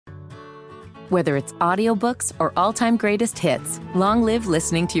Whether it's audiobooks or all-time greatest hits, long live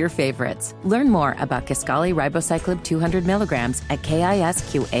listening to your favorites. Learn more about Kisqali Ribociclib 200 milligrams at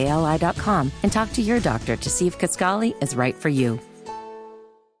KISQALI.com and talk to your doctor to see if Kisqali is right for you.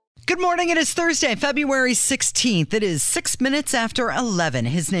 Good morning. It is Thursday, February 16th. It is 6 minutes after 11.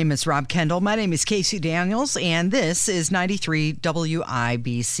 His name is Rob Kendall. My name is Casey Daniels, and this is 93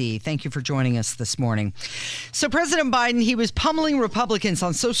 WIBC. Thank you for joining us this morning. So President Biden, he was pummeling Republicans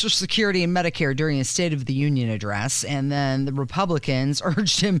on Social Security and Medicare during his State of the Union address, and then the Republicans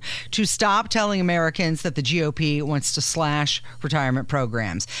urged him to stop telling Americans that the GOP wants to slash retirement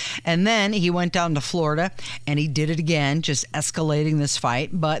programs. And then he went down to Florida, and he did it again, just escalating this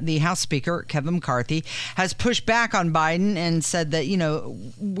fight. But the House Speaker, Kevin McCarthy, has pushed back on Biden and said that,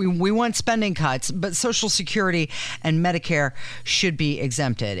 we want spending cuts, but Social Security and Medicare should be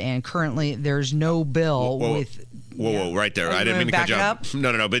exempted. And currently there's no bill with... Whoa, right there. I didn't mean to cut you off.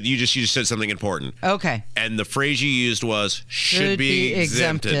 No, but you just said something important. Okay. And the phrase you used was, should be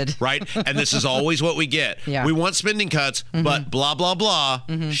exempted. Right? And this is always what we get. Yeah. We want spending cuts, but blah, blah, blah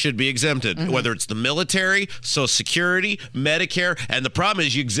should be exempted. Whether it's the military, Social Security, Medicare, and the problem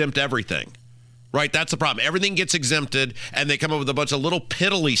is you exempt everything. Right? That's the problem. Everything gets exempted, and they come up with a bunch of little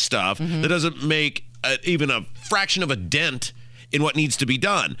piddly stuff that doesn't make even a fraction of a dent in what needs to be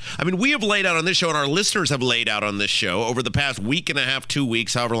done. I mean, we have laid out on this show, and our listeners have laid out on this show over the past week and a half, 2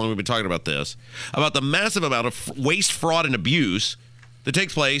 weeks, however long we've been talking about this, about the massive amount of waste, fraud, and abuse that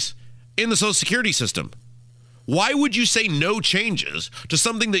takes place in the Social Security system. Why would you say no changes to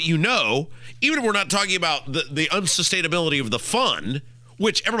something that you know, even if we're not talking about the unsustainability of the fund,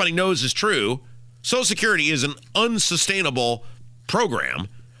 which everybody knows is true? Social Security is an unsustainable program,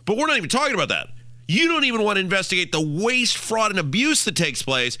 but we're not even talking about that. You don't even want to investigate the waste, fraud, and abuse that takes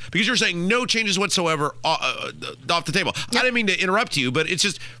place because you're saying no changes whatsoever off the table. Yep. I didn't mean to interrupt you, but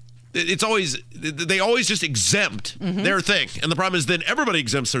they always just exempt their thing. And the problem is then everybody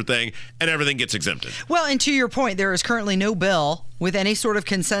exempts their thing and everything gets exempted. Well, and to your point, there is currently no bill with any sort of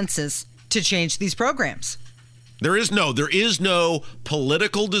consensus to change these programs. There is no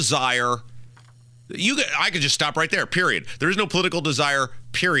political desire. I could just stop right there, period. There is no political desire,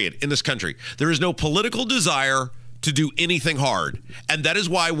 period, in this country. There is no political desire to do anything hard. And that is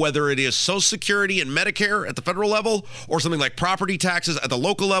why whether it is Social Security and Medicare at the federal level or something like property taxes at the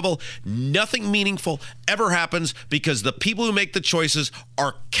local level, nothing meaningful ever happens because the people who make the choices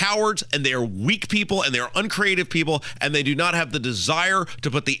are cowards and they are weak people and they are uncreative people and they do not have the desire to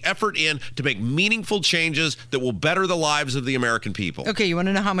put the effort in to make meaningful changes that will better the lives of the American people. Okay, you want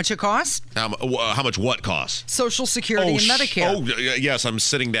to know how much it costs? How much what costs? Social Security and Medicare. Yes, I'm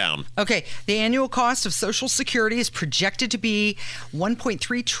sitting down. Okay, the annual cost of Social Security is projected to be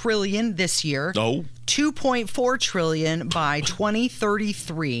 $1.3 trillion this year. Oh. $2.4 trillion by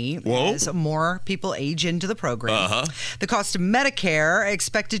 2033 as more people age into the program. The cost of Medicare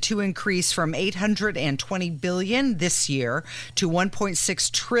expected to increase from $820 billion this year to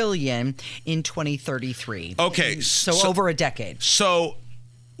 $1.6 trillion in 2033. Okay, so over a decade. So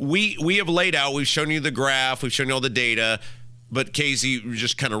we have laid out. We've shown you the graph. We've shown you all the data. But Casey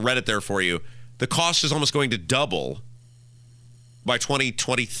just kind of read it there for you. The cost is almost going to double by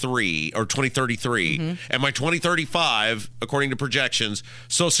 2023 or 2033. And by 2035, according to projections,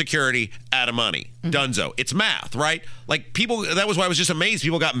 Social Security out of money. Dunzo. It's math, right? Like people, that was why I was just amazed.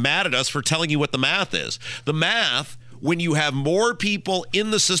 People got mad at us for telling you what the math is. The math, when you have more people in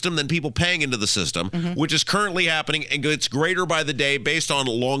the system than people paying into the system, which is currently happening and gets greater by the day based on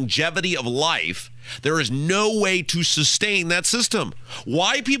longevity of life, there is no way to sustain that system.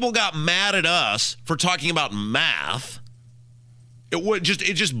 Why people got mad at us for talking about math, it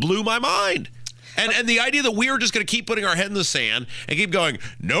just blew my mind. And the idea that we're just going to keep putting our head in the sand and keep going,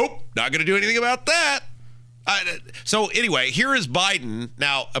 nope, not going to do anything about that. So anyway, here is Biden.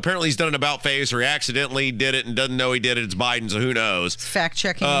 Now, apparently he's done an about face or he accidentally did it and doesn't know he did it. It's Biden, so who knows?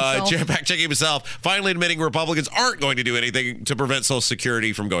 Fact-checking himself. Fact-checking himself. Finally admitting Republicans aren't going to do anything to prevent Social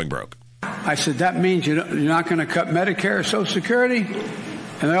Security from going broke. I said, that means you're not going to cut Medicare or Social Security?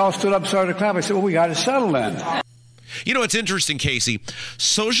 And they all stood up and started to clap. I said, well, we got to settle then. You know, it's interesting, Casey.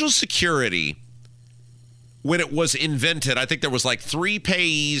 Social Security, when it was invented, I think there was like 3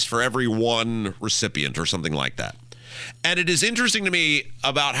 payees for every 1 recipient or something like that. And it is interesting to me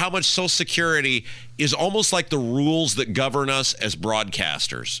about how much Social Security is almost like the rules that govern us as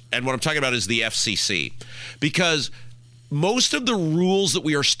broadcasters. And what I'm talking about is the FCC. Because most of the rules that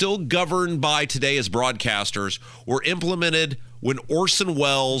we are still governed by today as broadcasters were implemented when Orson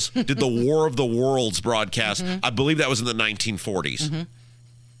Welles did the War of the Worlds broadcast. I believe that was in the 1940s.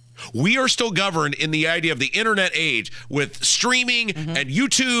 We are still governed in the idea of the internet age with streaming and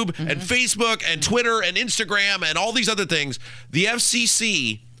YouTube and Facebook and Twitter and Instagram and all these other things. The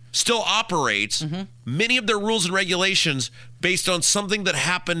FCC still operates many of their rules and regulations based on something that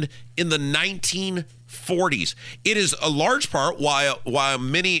happened in the 1940s. It is a large part why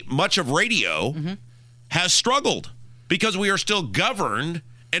much of radio has struggled, because we are still governed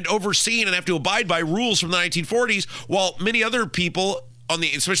and overseen and have to abide by rules from the 1940s, while many other people on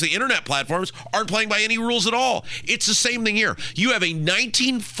especially internet platforms aren't playing by any rules at all. It's the same thing here. You have a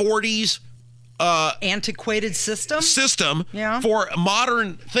 1940s antiquated system for a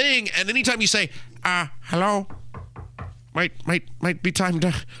modern thing, and anytime you say, hello, might be time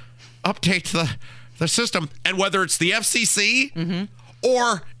to update the system, and whether it's the FCC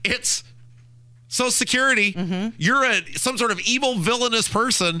or it's Social Security, you're some sort of evil, villainous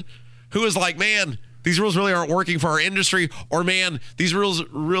person who is like, man, these rules really aren't working for our industry, or man, these rules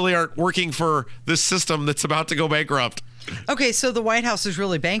really aren't working for this system that's about to go bankrupt. Okay, so the White House is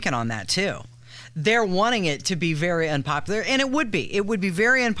really banking on that too. They're wanting it to be very unpopular, and it would be. It would be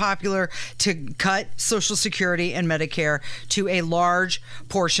very unpopular to cut Social Security and Medicare to a large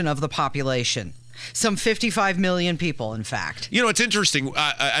portion of the population. Some 55 million people, in fact. You know, it's interesting,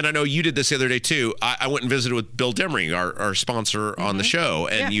 and I know you did this the other day, too. I went and visited with Bill Demring, our sponsor on the show,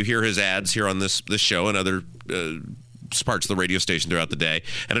 and you hear his ads here on this show and other parts of the radio station throughout the day.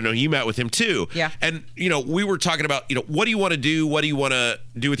 And I know you met with him, too. Yeah. And, we were talking about, what do you want to do? What do you want to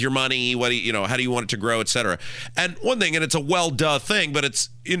do with your money? How do you want it to grow, et cetera? And one thing, and it's a well-duh thing, but it's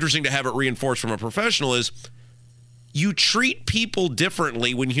interesting to have it reinforced from a professional, is you treat people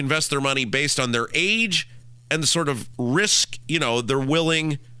differently when you invest their money based on their age and the sort of risk, they're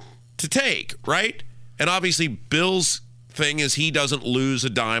willing to take, right? And obviously Bill's thing is he doesn't lose a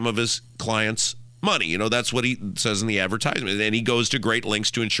dime of his clients' money. That's what he says in the advertisement, and he goes to great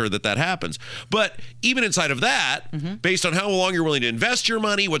lengths to ensure that happens. But even inside of that, based on how long you're willing to invest your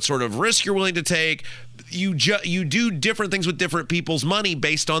money, what sort of risk you're willing to take, you do different things with different people's money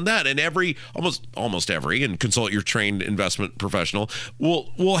based on that. And almost every, and consult your trained investment professional,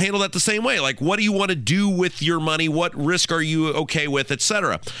 will handle that the same way. Like, what do you want to do with your money? What risk are you okay with, et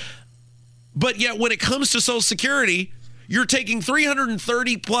cetera? But yet when it comes to Social Security, you're taking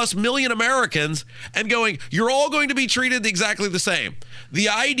 330 plus million Americans and going, you're all going to be treated exactly the same. The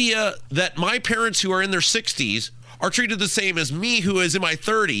idea that my parents who are in their 60s are treated the same as me who is in my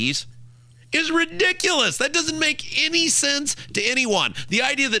 30s is ridiculous. That doesn't make any sense to anyone. The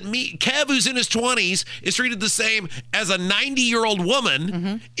idea that Kev, who's in his 20s, is treated the same as a 90-year-old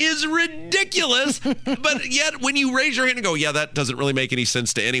woman is ridiculous. But yet, when you raise your hand and go, yeah, that doesn't really make any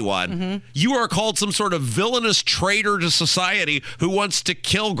sense to anyone, you are called some sort of villainous traitor to society who wants to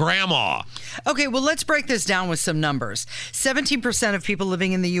kill grandma. Okay, well, let's break this down with some numbers. 17% of people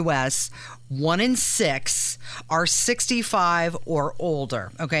living in the U.S., 1 in 6 are 65 or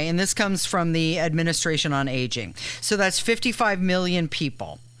older. Okay, and this comes from the Administration on Aging. So that's 55 million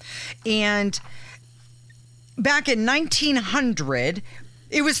people. And back in 1900,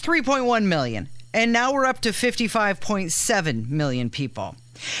 it was 3.1 million. And now we're up to 55.7 million people.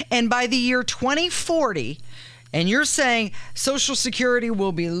 And by the year 2040, and you're saying Social Security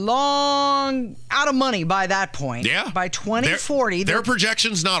will be long out of money by that point. Yeah. By 2040. Their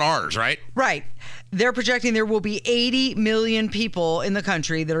projection's not ours, right? Right. They're projecting there will be 80 million people in the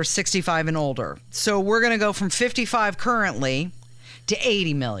country that are 65 and older. So we're going to go from 55 currently to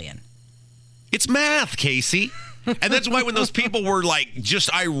 80 million. It's math, Casey. And that's why when those people were like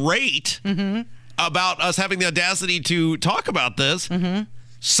just irate about us having the audacity to talk about this,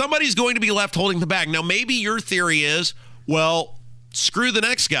 somebody's going to be left holding the bag. Now, maybe your theory is, well, screw the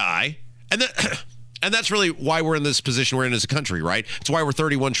next guy. And that's really why we're in this position we're in as a country, right? It's why we're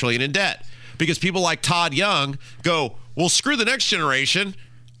 $31 trillion in debt. Because people like Todd Young go, well, screw the next generation.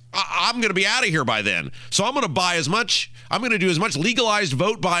 I'm going to be out of here by then. So I'm going to do as much legalized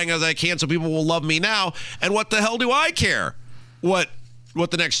vote buying as I can so people will love me now. And what the hell do I care what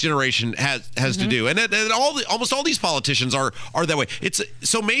the next generation has to do? And almost all these politicians are that way.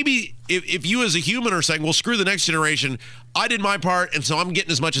 So maybe if you as a human are saying, well, screw the next generation, I did my part, and so I'm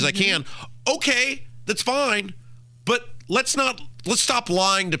getting as much as I can. Okay, that's fine. But let's stop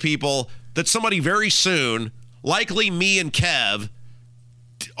lying to people that somebody very soon, likely me and Kev,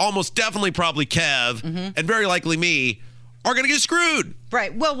 almost definitely probably Kev, and very likely me, are going to get screwed.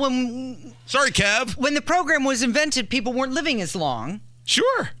 Right. Well, sorry, Kev. When the program was invented, people weren't living as long.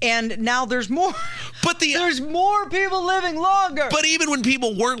 Sure. And now there's more. But there's more people living longer. But even when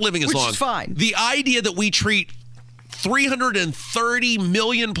people weren't living as long, which is fine. The idea that we treat 330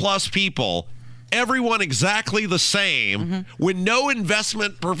 million plus people everyone exactly the same when no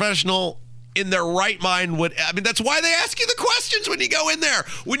investment professional in their right mind would. I mean, that's why they ask you the questions when you go in there.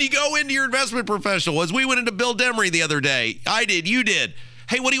 When you go into your investment professional, as we went into Bill Demery the other day, I did, you did.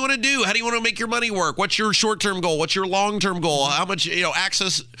 Hey, what do you want to do? How do you want to make your money work? What's your short-term goal? What's your long-term goal? How much,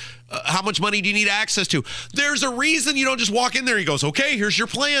 access? How much money do you need access to? There's a reason you don't just walk in there. He goes, okay, here's your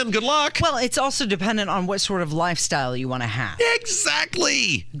plan. Good luck. Well, it's also dependent on what sort of lifestyle you want to have.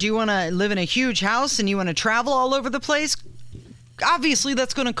 Exactly. Do you want to live in a huge house and you want to travel all over the place? Obviously,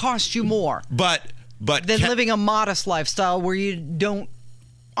 that's going to cost you more. But than living a modest lifestyle where you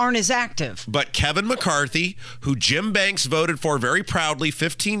aren't as active. But Kevin McCarthy, who Jim Banks voted for very proudly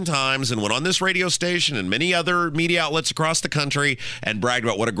 15 times and went on this radio station and many other media outlets across the country and bragged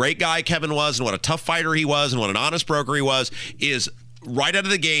about what a great guy Kevin was and what a tough fighter he was and what an honest broker he was, is right out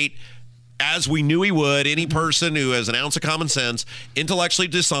of the gate, as we knew he would, any person who has an ounce of common sense, intellectually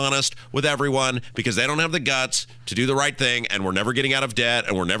dishonest with everyone because they don't have the guts to do the right thing, and we're never getting out of debt,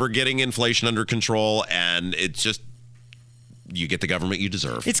 and we're never getting inflation under control, and it's just, you get the government you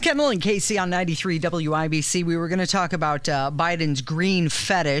deserve. It's Kendall and Casey on 93 WIBC. We were going to talk about Biden's green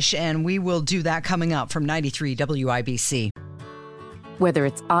fetish, and we will do that coming up from 93 WIBC. Whether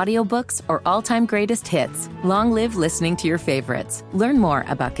it's audiobooks or all-time greatest hits, long live listening to your favorites. Learn more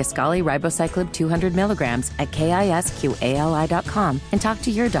about Kisqali Ribociclib 200 milligrams at KISQALI.com and talk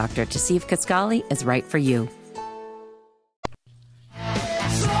to your doctor to see if Kisqali is right for you.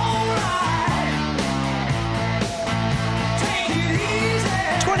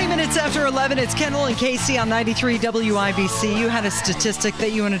 Minutes after 11, it's Kendall and Casey on 93 WIBC. You had a statistic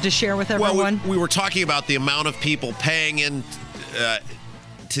that you wanted to share with everyone? Well, we were talking about the amount of people paying in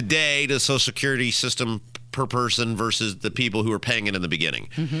today to the Social Security system per person versus the people who were paying it in the beginning.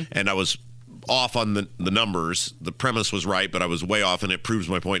 And I was off on the numbers. The premise was right, but I was way off, and it proves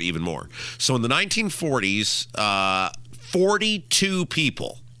my point even more. So in the 1940s, 42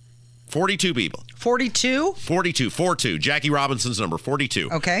 people. 42? 42. Jackie Robinson's number, 42.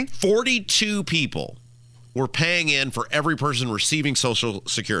 Okay. 42 people were paying in for every person receiving Social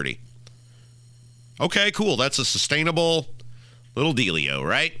Security. Okay, cool. That's a sustainable little dealio,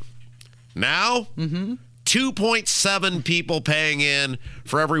 right? Now, 2.7 people paying in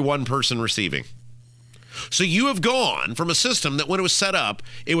for every one person receiving. So you have gone from a system that when it was set up,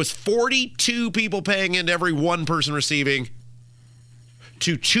 it was 42 people paying in to every one person receiving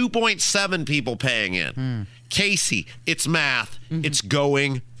to 2.7 people paying in. Casey, it's math. It's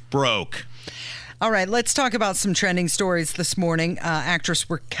going broke. All right, let's talk about some trending stories this morning. Actress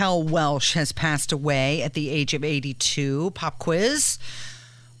Raquel Welch has passed away at the age of 82. Pop quiz.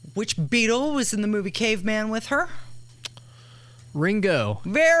 Which Beatle was in the movie Caveman with her? Ringo.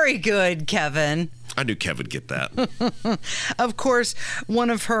 Very good, Kevin. I knew Kev would get that. Of course,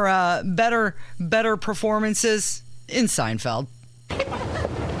 one of her better performances in Seinfeld.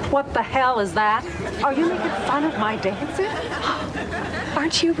 What the hell is that? Are you making fun of my dancing?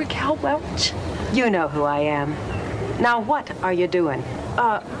 Aren't you Raquel Welch? You know who I am. Now what are you doing?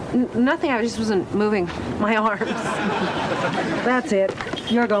 Nothing. I just wasn't moving my arms. That's it.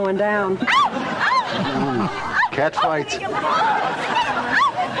 You're going down. Cat fights.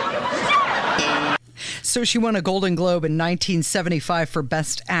 So she won a Golden Globe in 1975 for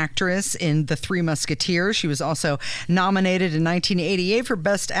Best Actress in The Three Musketeers. She was also nominated in 1988 for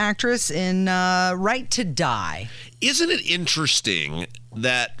Best Actress in Right to Die. Isn't it interesting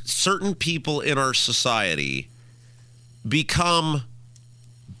that certain people in our society become,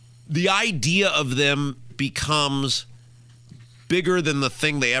 the idea of them becomes bigger than the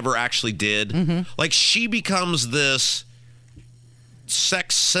thing they ever actually did? Like, she becomes this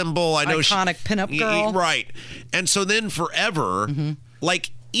sex symbol. I know, iconic pinup girl. Right. And so then forever,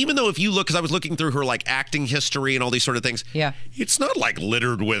 like, even though if you look, because I was looking through her like acting history and all these sort of things, it's not like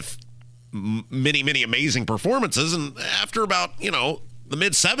littered with many amazing performances. And after about, the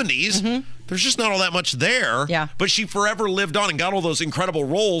mid 70s, there's just not all that much there. Yeah. But she forever lived on and got all those incredible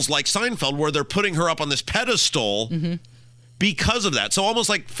roles like Seinfeld, where they're putting her up on this pedestal because of that. So almost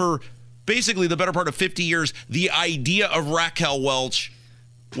like for basically the better part of 50 years, the idea of Raquel Welch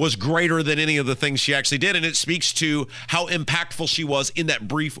was greater than any of the things she actually did. And it speaks to how impactful she was in that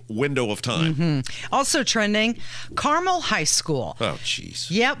brief window of time. Also trending, Carmel High School. Oh, jeez.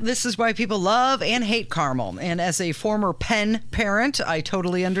 Yep, this is why people love and hate Carmel. And as a former Penn parent, I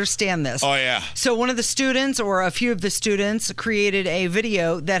totally understand this. Oh, yeah. So one of the students, or a few of the students, created a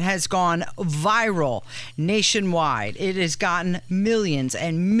video that has gone viral nationwide. It has gotten millions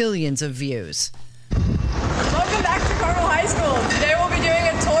and millions of views. Welcome back to Carmel High School. Today we'll be doing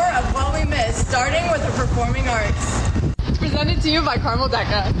a tour of what we missed, starting with the performing arts. It's presented to you by Carmel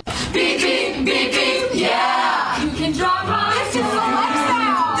DECA. Beep, beep, beep, beep, yeah. You can drive my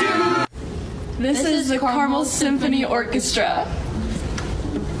Alexa. This is the Carmel Symphony Orchestra.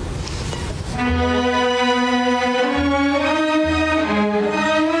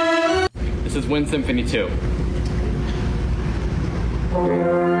 This is Wind Symphony 2.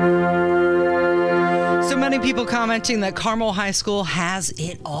 So many people commenting that Carmel High School has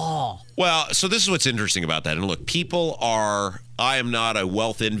it all. Well, so this is what's interesting about that. And look, I am not a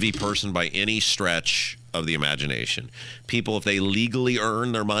wealth envy person by any stretch of the imagination. People, if they legally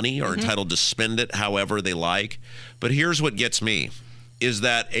earn their money, are entitled to spend it however they like. But here's what gets me, is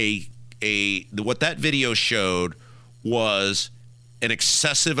that what that video showed was an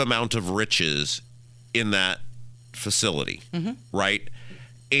excessive amount of riches in that facility, right?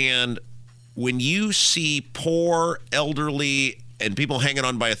 And when you see poor, elderly, and people hanging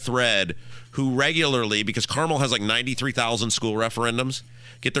on by a thread who regularly, because Carmel has like 93,000 school referendums,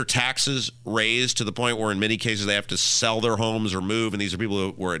 get their taxes raised to the point where in many cases they have to sell their homes or move, and these are people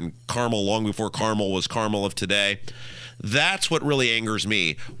who were in Carmel long before Carmel was Carmel of today. That's what really angers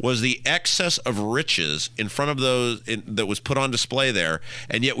me, was the excess of riches in front of those that was put on display there,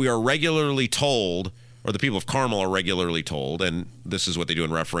 and yet we are regularly told, or the people of Carmel are regularly told, and this is what they do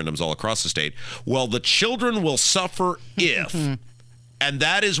in referendums all across the state, well, the children will suffer if... And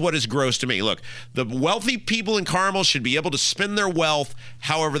that is what is gross to me. Look, the wealthy people in Carmel should be able to spend their wealth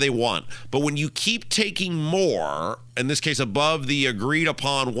however they want. But when you keep taking more, in this case above the agreed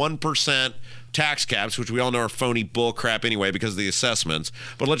upon 1% tax caps, which we all know are phony bull crap anyway because of the assessments,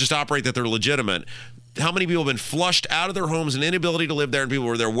 but let's just operate that they're legitimate. How many people have been flushed out of their homes and inability to live there, and people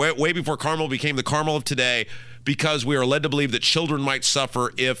were there way before Carmel became the Carmel of today, because we are led to believe that children might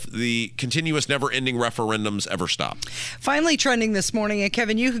suffer if the continuous never-ending referendums ever stop. Finally trending this morning, and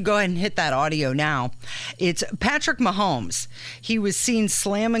Kevin, you can go ahead and hit that audio now. It's Patrick Mahomes. He was seen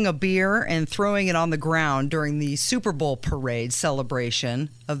slamming a beer and throwing it on the ground during the Super Bowl parade celebration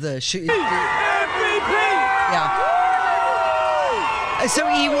of the... Yeah. So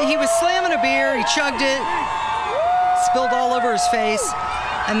he was slamming a beer, he chugged it, spilled all over his face,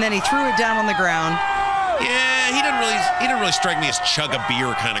 and then he threw it down on the ground. Yeah, he didn't really strike me as chug a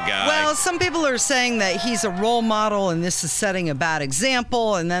beer kind of guy. Well, some people are saying that he's a role model and this is setting a bad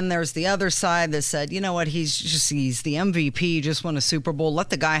example. And then there's the other side that said, you know what, he's the MVP, just won a Super Bowl.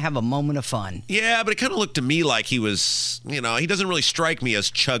 Let the guy have a moment of fun. Yeah, but it kind of looked to me like he was, he doesn't really strike me as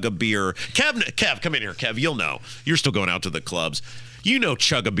chug a beer. Kev, come in here, Kev. You'll know. You're still going out to the clubs. You know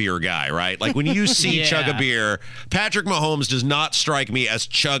chug a beer guy, right? Like when you see chug a beer, Patrick Mahomes does not strike me as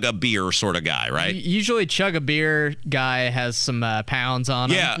chug a beer sort of guy, right? Usually chug a beer guy has some pounds on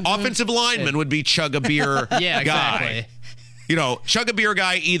him. Yeah, offensive lineman would be chug a beer yeah, guy. Exactly. Chug a beer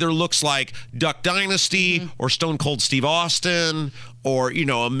guy either looks like Duck Dynasty or Stone Cold Steve Austin or,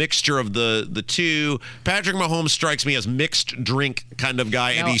 a mixture of the two. Patrick Mahomes strikes me as mixed drink kind of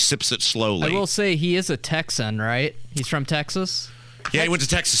guy, and he sips it slowly. I will say he is a Texan, right? He's from Texas? Yeah, he went to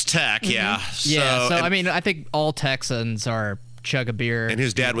Texas Tech, yeah. So I think all Texans are chug a beer. And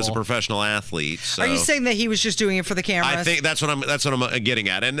his dad was a professional athlete. So. Are you saying that he was just doing it for the cameras? I think that's what I'm getting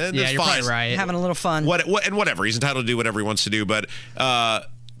at. And yeah, you're fine. probably right. Having a little fun. Whatever. He's entitled to do whatever he wants to do. But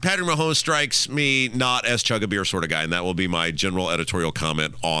Patrick Mahomes strikes me not as chug a beer sort of guy, and that will be my general editorial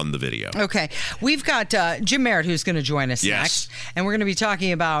comment on the video. Okay. We've got Jim Merritt who's going to join us next. And we're going to be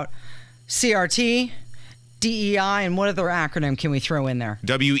talking about CRT, DEI, and what other acronym can we throw in there?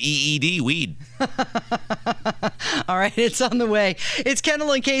 WEED, weed. All right, it's on the way. It's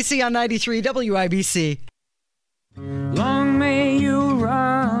Kendall and Casey on 93 WIBC. Long may you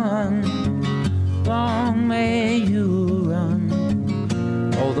run, long may you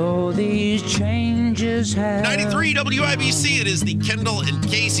run, although these changes have... 93 WIBC, it is the Kendall and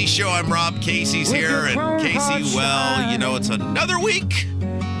Casey show. I'm Rob, Casey's here, and Casey, well, it's another week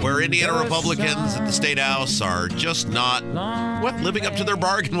where Indiana Republicans at the State House are just not, living up to their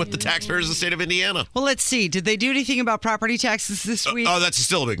bargain with the taxpayers of the state of Indiana. Well, let's see. Did they do anything about property taxes this week? Oh, that's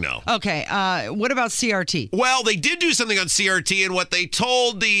still a big no. Okay. What about CRT? Well, they did do something on CRT, and what they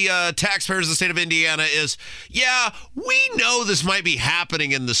told the taxpayers of the state of Indiana is, yeah, we know this might be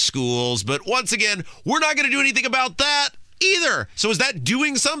happening in the schools, but once again, we're not going to do anything about that either. So is that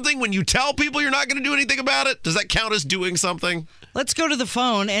doing something when you tell people you're not going to do anything about it? Does that count as doing something? Let's go to the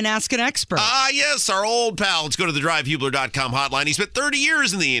phone and ask an expert. Yes, our old pal. Let's go to the drivehubler.com hotline. He spent 30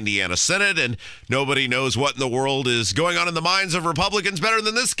 years in the Indiana Senate, and nobody knows what in the world is going on in the minds of Republicans better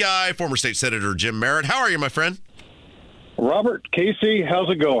than this guy, former state senator Jim Merritt. How are you, my friend? Robert, Casey, how's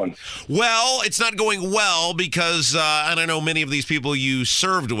it going? Well, it's not going well because I don't know many of these people you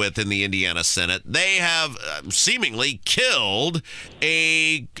served with in the Indiana Senate. They have seemingly killed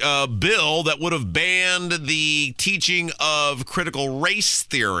a bill that would have banned the teaching of critical race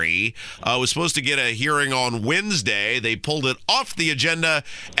theory. Was supposed to get a hearing on Wednesday. They pulled it off the agenda.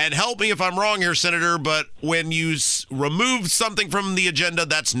 And help me if I'm wrong here, Senator, but when you remove something from the agenda,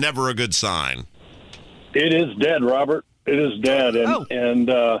 that's never a good sign. It is dead, Robert. It is dead, and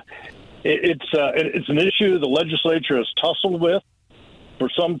it's an issue the legislature has tussled with for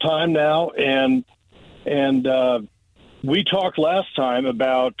some time now, and we talked last time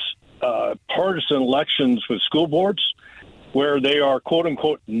about partisan elections with school boards, where they are quote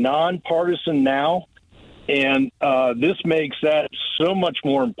unquote nonpartisan now, and this makes that so much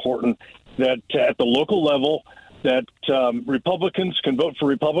more important that at the local level that Republicans can vote for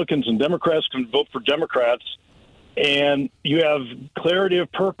Republicans and Democrats can vote for Democrats. And you have clarity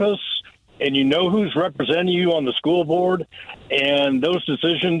of purpose, and you know who's representing you on the school board, and those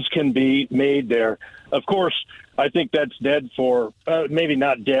decisions can be made there. Of course, I think that's dead for maybe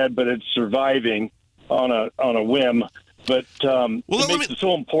not dead, but it's surviving on a whim. But it makes it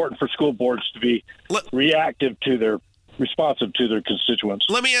so important for school boards to be responsive to their constituents.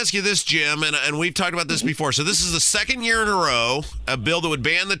 Let me ask you this, Jim, and we've talked about this before. So this is the second year in a row a bill that would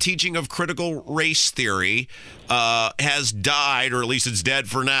ban the teaching of critical race theory has died, or at least it's dead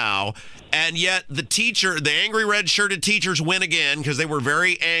for now. And yet the angry red-shirted teachers win again because they were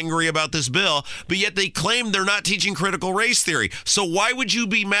very angry about this bill, but yet they claim they're not teaching critical race theory. So why would you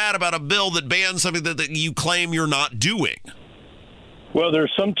be mad about a bill that bans something that you claim you're not doing? Well,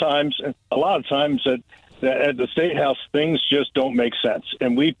 there's a lot of times that at the State House, things just don't make sense,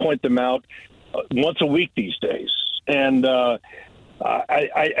 and we point them out once a week these days. And I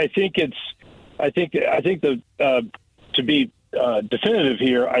think to be definitive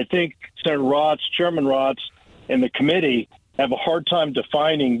here, I think Senator Rotz, Chairman Rotz, and the committee have a hard time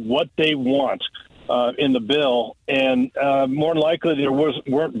defining what they want in the bill, and more than likely there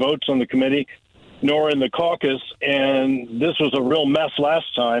weren't votes on the committee nor in the caucus, and this was a real mess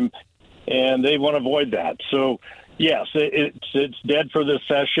last time. And they want to avoid that. So, yes, it's dead for this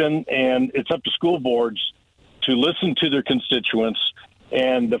session, and it's up to school boards to listen to their constituents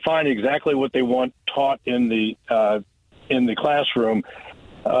and define exactly what they want taught in the classroom,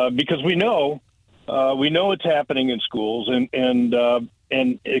 because we know it's happening in schools, and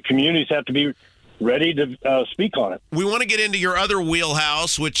communities have to be ready to speak on it. We want to get into your other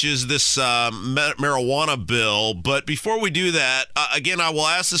wheelhouse, which is this marijuana bill. But before we do that, again, I will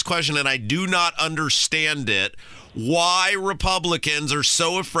ask this question, and I do not understand it. Why Republicans are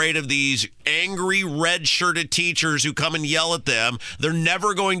so afraid of these angry red-shirted teachers who come and yell at them. They're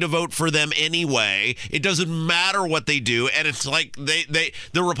never going to vote for them anyway. It doesn't matter what they do. And it's like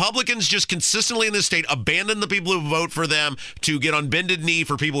the Republicans just consistently in this state abandon the people who vote for them to get on bended knee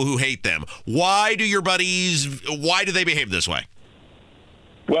for people who hate them. Why do they behave this way?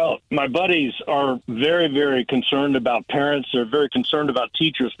 Well, my buddies are very, very concerned about parents. They're very concerned about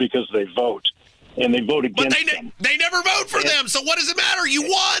teachers because they vote. And they vote against them. They never vote for them, so what does it matter? You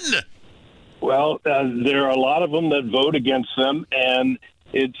won! Well, there are a lot of them that vote against them, and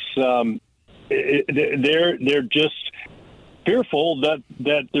it's they're just fearful that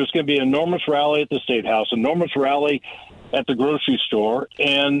there's going to be an enormous rally at the State House, enormous rally at the grocery store,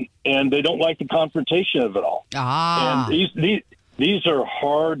 and they don't like the confrontation of it all. And these are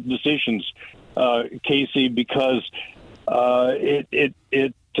hard decisions, Casey, because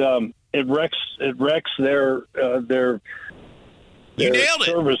it wrecks their you nailed it.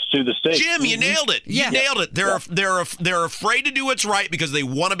 Service to the state. Jim, you nailed it. You nailed it. They're afraid to do what's right because they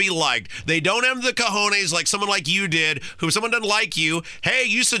want to be liked. They don't have the cojones like someone like you did, who someone doesn't like you. Hey,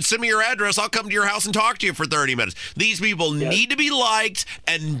 you said send me your address. I'll come to your house and talk to you for 30 minutes. These people need to be liked,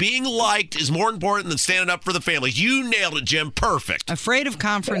 and being liked is more important than standing up for the families. You nailed it, Jim. Perfect. Afraid of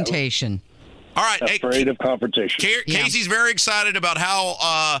confrontation. All right. Afraid of confrontation. Casey's very excited about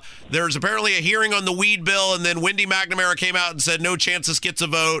how there's apparently a hearing on the weed bill, and then Wendy McNamara came out and said no chance this gets a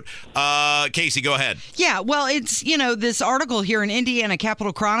vote. Casey, go ahead. Yeah, well, it's, this article here in Indiana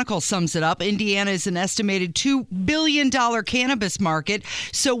Capital Chronicle sums it up. Indiana is an estimated $2 billion cannabis market.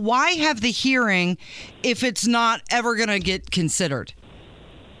 So why have the hearing if it's not ever going to get considered?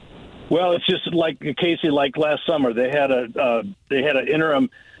 Well, it's just like, Casey, like last summer, they had an interim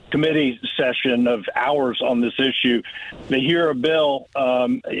committee session of hours on this issue. They hear a bill,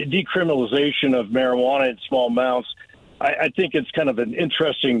 decriminalization of marijuana in small amounts. I think it's kind of an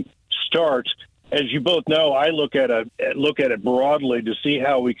interesting start. As you both know, I look at it broadly to see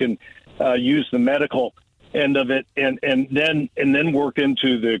how we can use the medical end of it, and then work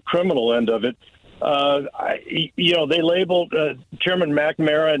into the criminal end of it. They labeled Chairman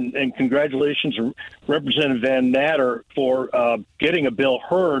McNamara and congratulations to Representative Van Natter for getting a bill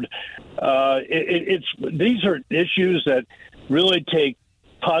heard. These are issues that really take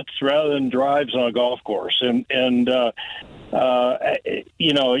putts rather than drives on a golf course, and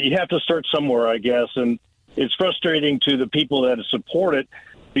you have to start somewhere, I guess, and it's frustrating to the people that support it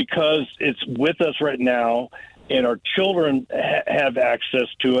because it's with us right now, and our children have access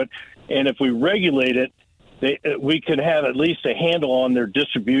to it. And if we regulate it, we can have at least a handle on their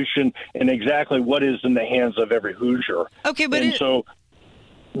distribution and exactly what is in the hands of every Hoosier. Okay, but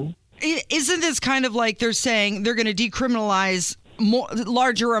isn't this kind of like they're saying they're going to decriminalize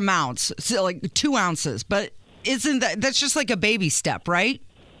larger amounts, so like 2 ounces? But isn't that's just like a baby step, right?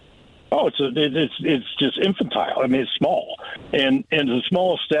 Oh, it's just infantile. I mean, it's small, and it's a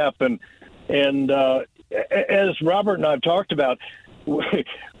small step. And as Robert and I have talked about,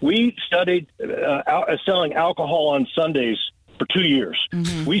 we studied selling alcohol on Sundays for 2 years.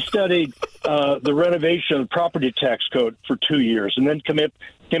 Mm-hmm. We studied the renovation of the property tax code for 2 years, and then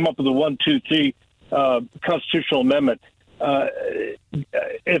came up with the 1, 2, 3 constitutional amendment.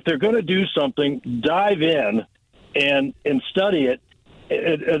 If they're going to do something, dive in and study it,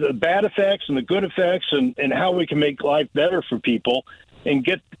 the bad effects and the good effects, and how we can make life better for people, and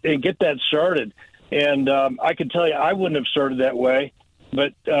get that started. And I can tell you, I wouldn't have started that way,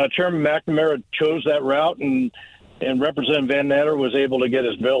 but Chairman McNamara chose that route, and Representative Van Natter was able to get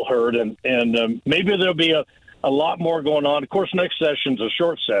his bill heard, and maybe there'll be a lot more going on. Of course, next session's a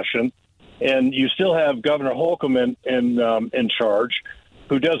short session, and you still have Governor Holcomb in charge,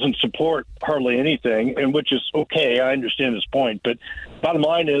 who doesn't support hardly anything, and which is okay. I understand his point, but bottom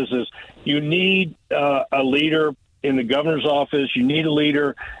line is you need a leader in the governor's office. You need a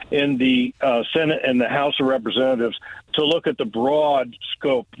leader in the Senate and the House of Representatives to look at the broad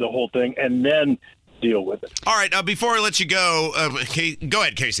scope, the whole thing, and then deal with it. All right. Before I let you go, go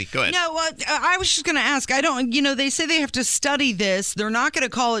ahead, Casey. Go ahead. No, I was just going to ask. They say they have to study this. They're not going to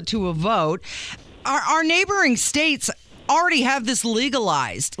call it to a vote. Our neighboring states already have this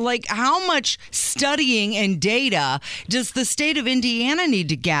legalized. Like, how much studying and data does the state of Indiana need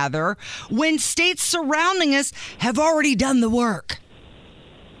to gather when states surrounding us have already done the work?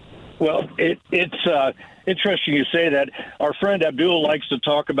 Well, it's interesting you say that. Our friend Abdul likes to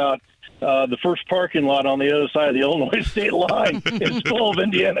talk about the first parking lot on the other side of the Illinois state line is full of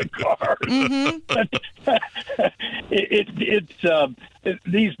Indiana cars. Mm-hmm.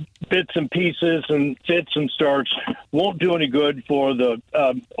 These bits and pieces and fits and starts won't do any good for the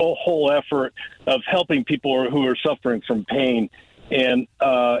whole effort of helping people who are suffering from pain. And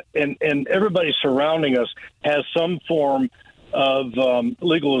everybody surrounding us has some form of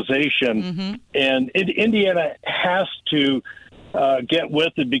legalization. Mm-hmm. And Indiana has to get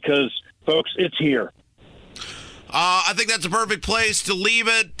with it because, folks, it's here. I think that's a perfect place to leave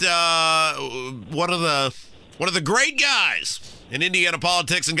it. One of the great guys in Indiana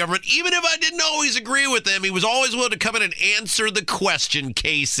politics and government. Even if I didn't always agree with him, he was always willing to come in and answer the question,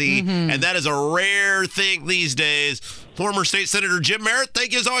 Casey. Mm-hmm. And that is a rare thing these days. Former State Senator Jim Merritt,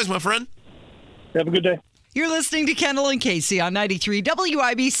 thank you as always, my friend. Have a good day. You're listening to Kendall and Casey on 93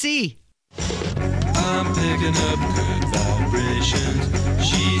 WIBC. I'm picking up good vibrations.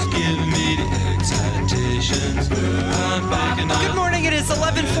 She's giving me the excitations. Good morning. It is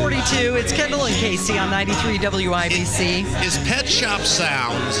 11:42. It's Kendall and Casey on 93 WIBC. Is Pet Shop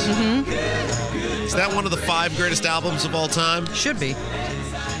Sounds? Mm-hmm. Is that one of the 5 greatest albums of all time? Should be.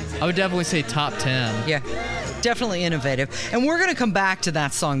 I would definitely say top 10. Yeah. Definitely innovative. And we're going to come back to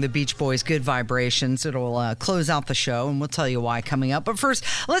that song, the Beach Boys, Good Vibrations. It'll close out the show, and we'll tell you why coming up. But first,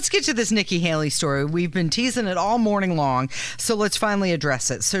 let's get to this Nikki Haley story. We've been teasing it all morning long, so let's finally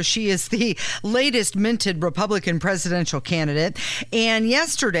address it. So she is the latest minted Republican presidential candidate, and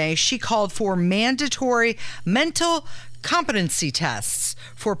yesterday she called for mandatory mental competency tests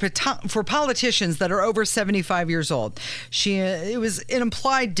for politicians that are over 75 years old. It was an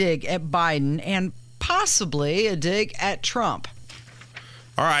implied dig at Biden and possibly a dig at Trump.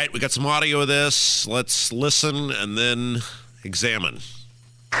 All right, we got some audio of this. Let's listen and then examine.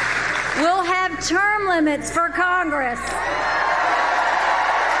 We'll have term limits for Congress.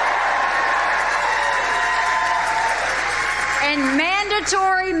 And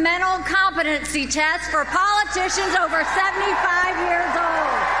mandatory mental competency tests for politicians over 75 years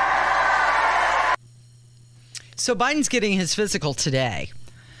old. So Biden's getting his physical today.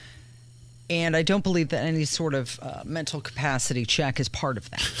 And I don't believe that any sort of mental capacity check is part of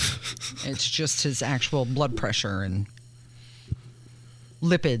that. It's just his actual blood pressure and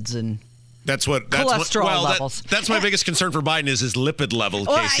lipids and cholesterol levels. That's my biggest concern for Biden is his lipid level,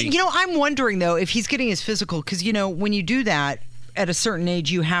 Well, Casey. I'm wondering, though, if he's getting his physical, because, when you do that, at a certain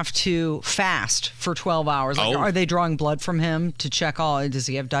age, you have to fast for 12 hours. Are they drawing blood from him to check does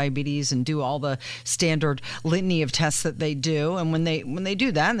he have diabetes and do all the standard litany of tests that they do? And when they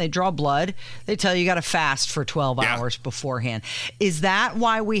do that and they draw blood, they tell you got to fast for 12 hours beforehand. Is that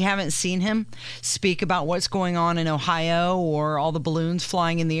why we haven't seen him speak about what's going on in Ohio or all the balloons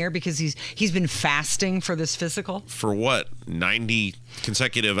flying in the air, because he's been fasting for this physical? For what? 90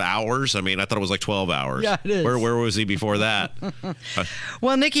 consecutive hours? I mean, I thought it was like 12 hours. Yeah, it is. Where was he before that?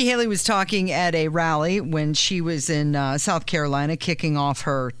 Well, Nikki Haley was talking at a rally when she was in South Carolina, kicking off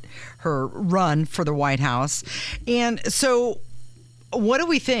her run for the White House. And so what do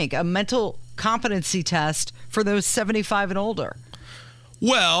we think? A mental competency test for those 75 and older?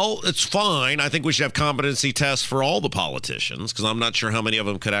 Well, it's fine. I think we should have competency tests for all the politicians, because I'm not sure how many of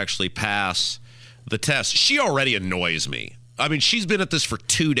them could actually pass the test. She already annoys me. I mean, she's been at this for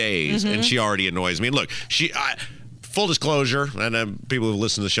 2 days, and she already annoys me. And look, full disclosure, and people who've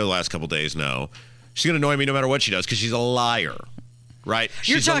listened to the show the last couple of days know, she's going to annoy me no matter what she does, because she's a liar, right?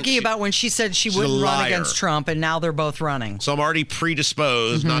 You're talking about when she said she wouldn't run against Trump, and now they're both running. So I'm already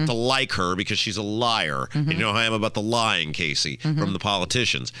predisposed not to like her because she's a liar. You know how I am about the lying, Casey, from the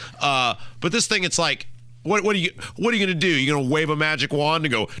politicians. But this thing, it's like, What are you going to do? You're going to wave a magic wand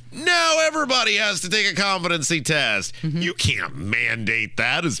and go, now everybody has to take a competency test. You can't mandate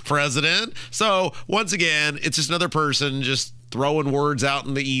that as president. So once again, it's just another person just throwing words out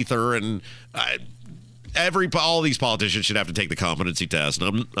in the ether, and all these politicians should have to take the competency test.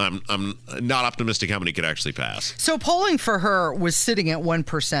 And I'm not optimistic how many could actually pass. So polling for her was sitting at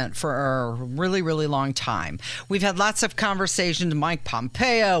 1% for a really, really long time. We've had lots of conversations, Mike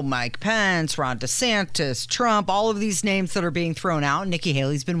Pompeo, Mike Pence, Ron DeSantis, Trump, all of these names that are being thrown out. Nikki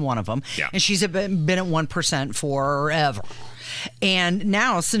Haley's been one of them. Yeah. And she's been at 1% forever. And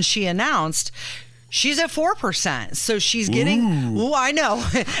now, since she announced, she's at 4%, so she's getting. Ooh, I know.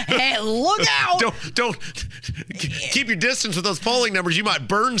 Hey, look out! Don't keep your distance with those polling numbers. You might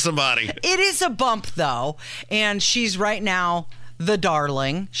burn somebody. It is a bump, though, and she's right now the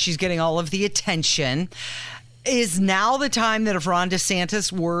darling. She's getting all of the attention. Is now the time that if Ron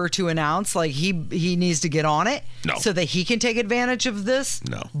DeSantis were to announce, like, he needs to get on it, so that he can take advantage of this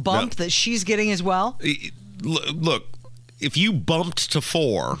bump that she's getting as well? Look. If you bumped to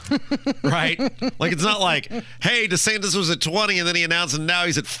 4, right? Like, it's not like, hey, DeSantis was at 20 and then he announced and now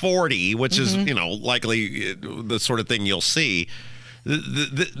he's at 40, which is, likely the sort of thing you'll see.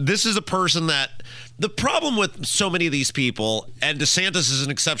 This is a person that the problem with so many of these people, and DeSantis is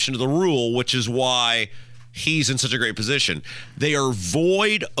an exception to the rule, which is why he's in such a great position. They are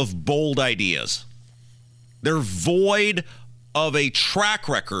void of bold ideas. They're void of a track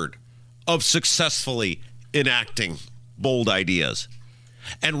record of successfully enacting bold ideas.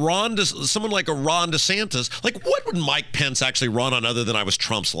 And someone like a Ron DeSantis, like, what would Mike Pence actually run on other than I was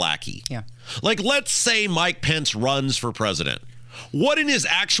Trump's lackey? Yeah. Like, let's say Mike Pence runs for president. What in his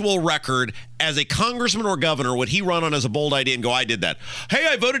actual record as a congressman or governor would he run on as a bold idea and go, I did that? Hey,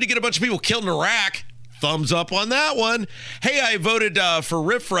 I voted to get a bunch of people killed in Iraq. Thumbs up on that one. Hey, I voted for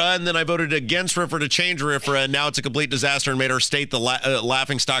RFRA, and then I voted against RFRA to change RFRA, and now it's a complete disaster and made our state the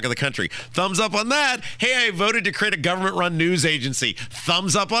laughing stock of the country. Thumbs up on that. Hey, I voted to create a government-run news agency.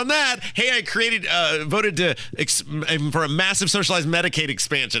 Thumbs up on that. Hey, I voted for a massive socialized Medicaid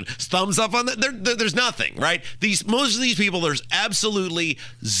expansion. Thumbs up on that. There's nothing, right? Most of these people, there's absolutely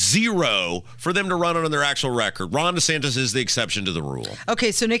zero for them to run on their actual record. Ron DeSantis is the exception to the rule.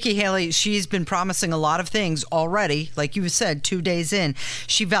 Okay, so Nikki Haley, she's been promising a lot of things already. Like you said, 2 days in,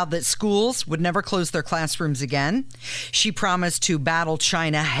 she vowed that schools would never close their classrooms again. She promised to battle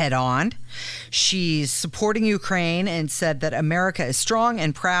China head on. She's supporting Ukraine and said that America is strong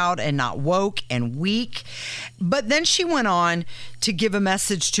and proud and not woke and weak. But then she went on to give a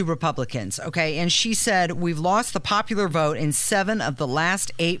message to Republicans, okay? And she said, we've lost the popular vote in 7 of the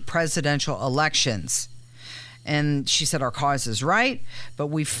last 8 presidential elections. And she said, our cause is right, but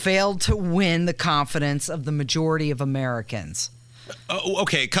we failed to win the confidence of the majority of Americans.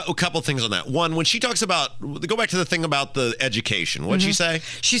 Okay, a couple things on that. One, when she talks about, go back to the thing about the education. What'd she say?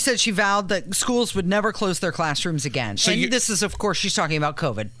 She said she vowed that schools would never close their classrooms again. So this is, of course, she's talking about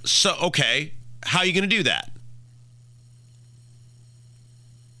COVID. So, okay, how are you going to do that?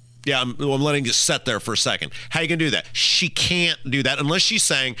 Yeah, I'm letting it set there for a second. How are you going to do that? She can't do that unless she's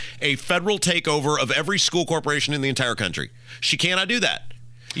saying a federal takeover of every school corporation in the entire country. She cannot do that.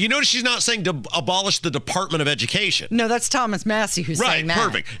 You notice she's not saying to abolish the Department of Education. No, that's Thomas Massey who's saying that. Right,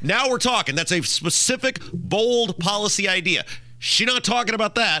 perfect. Now we're talking. That's a specific, bold policy idea. She's not talking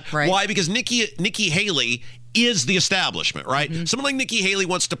about that. Right. Why? Because Nikki Haley is the establishment, right? Someone like Nikki Haley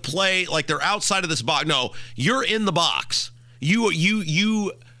wants to play like they're outside of this box. No, you're in the box. You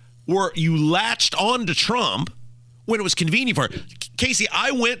latched on to Trump when it was convenient for her. Casey,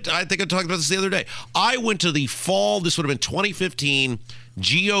 I think I talked about this the other day. I went to the fall, this would have been 2015,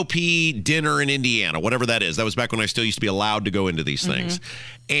 GOP dinner in Indiana, whatever that is. That was back when I still used to be allowed to go into these things.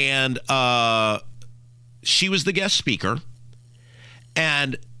 And she was the guest speaker,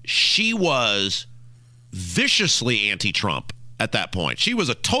 and she was viciously anti-Trump at that point. She was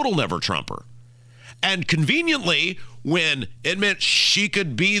a total never-Trumper. And conveniently, when it meant she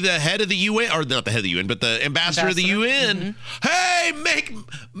could be the head of the UN, or not the head of the UN, but the ambassador of the UN, hey, make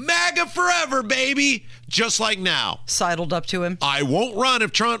MAGA forever, baby. Just like now. Sidled up to him. I won't run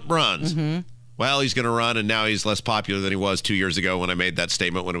if Trump runs. Well, he's going to run, and now he's less popular than he was 2 years ago when I made that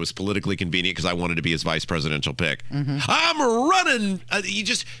statement when it was politically convenient because I wanted to be his vice presidential pick. I'm running.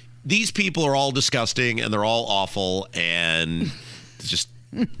 These people are all disgusting, and they're all awful, and just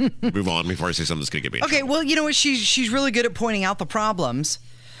move on before I say something that's going to get me in Okay, trouble. well, you know what? She's really good at pointing out the problems.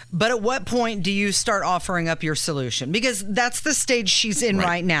 But at what point do you start offering up your solution? Because that's the stage she's in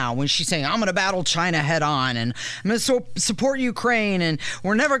right now when she's saying, I'm going to battle China head on and I'm going to support Ukraine and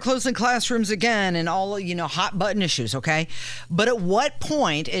we're never closing classrooms again and all, hot button issues, okay? But at what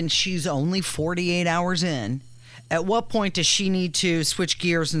point, and she's only 48 hours in, at what point does she need to switch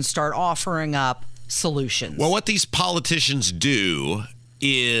gears and start offering up solutions? Well, what these politicians do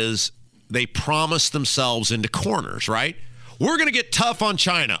is they promise themselves into corners, right? We're going to get tough on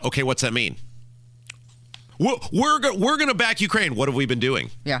China. Okay, what's that mean? We're going to back Ukraine. What have we been doing?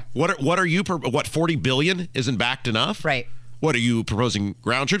 Yeah. What are you? What, 40 billion isn't backed enough? Right. What, are you proposing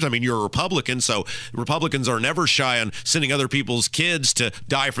ground troops? I mean, you're a Republican, so Republicans are never shy on sending other people's kids to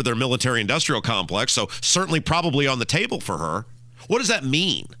die for their military-industrial complex, so certainly probably on the table for her. What does that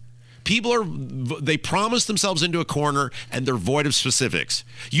mean? They promise themselves into a corner, and they're void of specifics.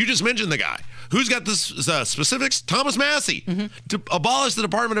 You just mentioned the guy. Who's got the specifics? Thomas Massey. To abolish the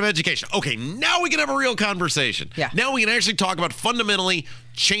Department of Education. Okay, now we can have a real conversation. Yeah. Now we can actually talk about fundamentally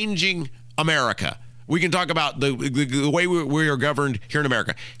changing America. We can talk about the way we are governed here in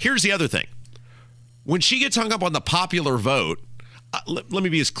America. Here's the other thing. When she gets hung up on the popular vote, let me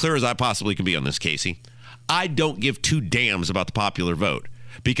be as clear as I possibly can be on this, Casey. I don't give two damns about the popular vote.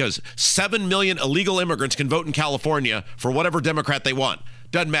 Because 7 million illegal immigrants can vote in California for whatever Democrat they want.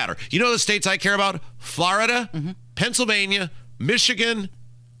 Doesn't matter. You know the states I care about? Florida, Pennsylvania, Michigan,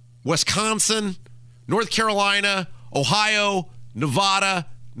 Wisconsin, North Carolina, Ohio, Nevada,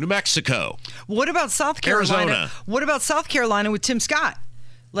 New Mexico. What about South Carolina? Arizona. What about South Carolina with Tim Scott?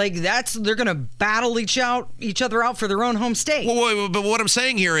 Like they're going to battle each other out for their own home state. Well, but what I'm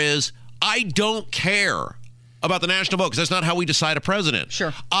saying here is I don't care about the national vote, because that's not how we decide a president.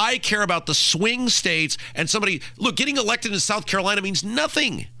 Sure. I care about the swing states, and getting elected in South Carolina means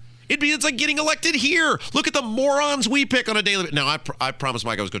nothing. It's like getting elected here. Look at the morons we pick on a daily basis. Now, I promised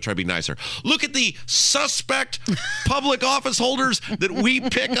Mike I was going to try to be nicer. Look at the suspect public office holders that we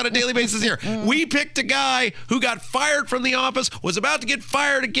pick on a daily basis here. We picked a guy who got fired from the office, was about to get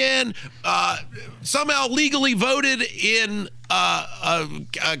fired again, somehow legally voted in a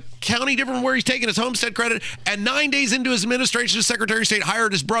county different from where he's taking his homestead credit, and 9 days into his administration as Secretary of State,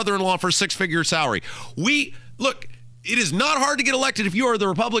 hired his brother-in-law for a six-figure salary. It is not hard to get elected if you are the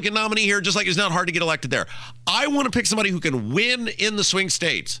Republican nominee here, just like it's not hard to get elected there. I want to pick somebody who can win in the swing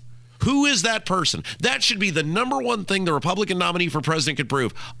states. Who is that person? That should be the number one thing the Republican nominee for president could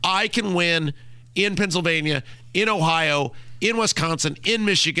prove. I can win in Pennsylvania, in Ohio, in Wisconsin, in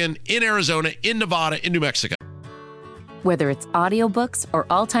Michigan, in Arizona, in Nevada, in New Mexico. Whether it's audiobooks or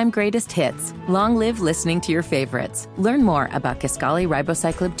all-time greatest hits, long live listening to your favorites. Learn more about Kisqali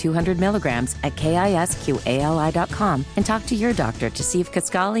Ribociclib 200 milligrams at KISQALI.com and talk to your doctor to see if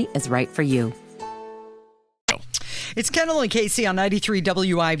Kisqali is right for you. It's Kendall and Casey on 93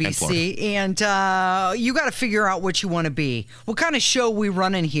 WIBC, and you got to figure out what you want to be. What kind of show we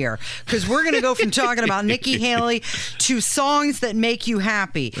running here? Because we're going to go from talking about Nikki Haley to songs that make you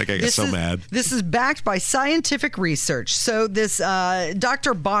happy. That guy got so mad. This is backed by scientific research. So this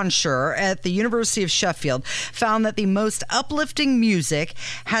Dr. Bonshur at the University of Sheffield found that the most uplifting music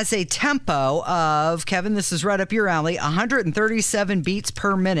has a tempo of, Kevin, this is right up your alley, 137 beats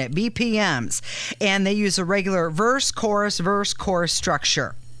per minute, BPMs. And they use a regular verse, chorus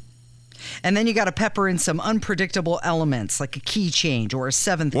structure. And then you got to pepper in some unpredictable elements like a key change or a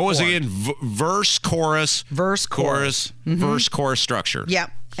seventh chord. What was it again? Verse, chorus, verse, chorus structure.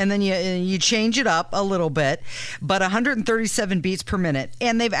 Yep. and then you change it up a little bit, but 137 beats per minute.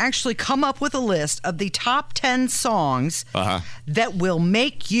 And they've actually come up with a list of the top 10 songs that will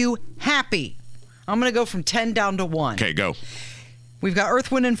make you happy. I'm going to go from 10 down to 1. Okay, go. We've got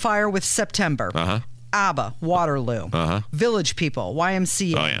Earth, Wind, and Fire with September. ABBA, Waterloo. Village People,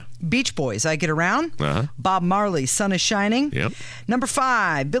 YMCA. Oh, yeah. Beach Boys, I Get Around. Bob Marley, Sun is Shining. Yep. Number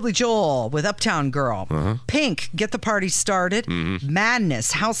 5, Billy Joel with Uptown Girl. Pink, Get the Party Started.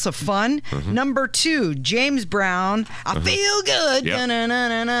 Madness, House of Fun. Number 2, James Brown, I Feel Good. Yep.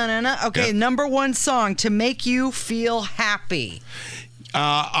 Na-na-na-na-na-na. Okay, Yep. number 1 song to make you feel happy.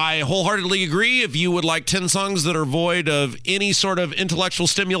 I wholeheartedly agree. If you would like 10 songs that are void of any sort of intellectual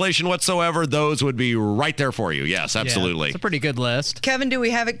stimulation whatsoever, those would be right there for you. Yes, absolutely. It's a pretty good list. Kevin, do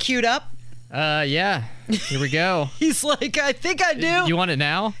we have it queued up? Yeah. Here we go. He's like, I think I do. You want it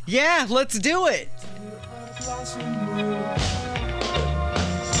now? Yeah, let's do it.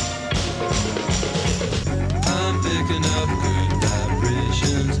 I'm picking up good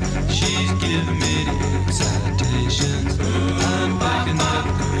vibrations. She's giving me the excitations. I'm picking up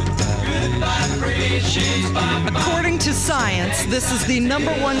good vibrations. She's giving me According to science, this is the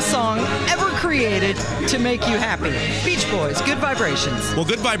number 1 song ever created to make you happy. Beach Boys, Good Vibrations. Well,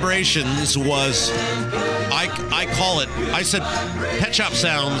 Good Vibrations was, I call it, I said Pet Shop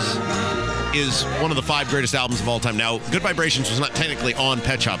Sounds is one of the 5 greatest albums of all time. Now, Good Vibrations was not technically on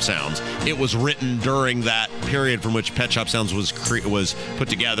Pet Shop Sounds. It was written during that period from which Pet Shop Sounds was put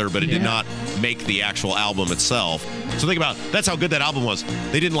together, but it did not make the actual album itself. So think about, that's how good that album was.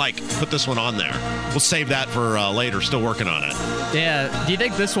 They didn't put this one on there. We'll save that for later. Still working on it. Yeah. Do you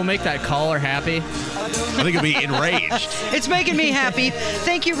think this will make that caller happy? I think it'll be enraged. It's making me happy.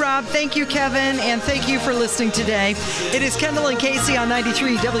 Thank you, Rob. Thank you, Kevin. And thank you for listening today. It is Kendall and Casey on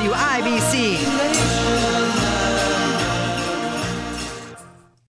 93 WIBC.